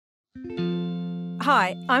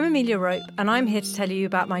Hi, I'm Amelia Rope, and I'm here to tell you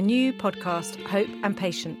about my new podcast, Hope and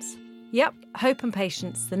Patience. Yep, Hope and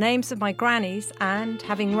Patience, the names of my grannies, and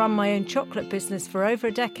having run my own chocolate business for over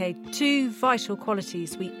a decade, two vital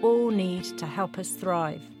qualities we all need to help us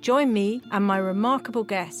thrive. Join me and my remarkable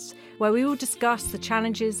guests, where we will discuss the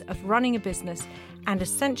challenges of running a business and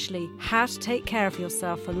essentially how to take care of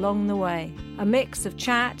yourself along the way. A mix of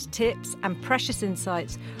chat, tips and precious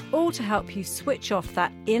insights, all to help you switch off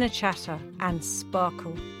that inner chatter and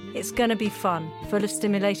sparkle. It's going to be fun, full of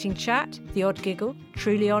stimulating chat, the odd giggle,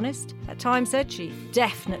 truly honest, at times edgy,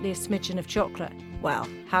 definitely a smidgen of chocolate. Well,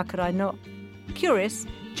 how could I not? Curious?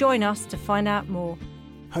 Join us to find out more.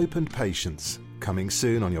 Hope and Patience, coming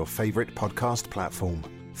soon on your favourite podcast platform.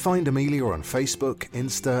 Find Amelia on Facebook,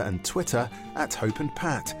 Insta and Twitter at Hope and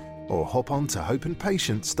Pat, or hop on to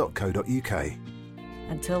hopeandpatience.co.uk.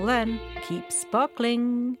 Until then, keep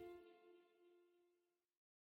sparkling.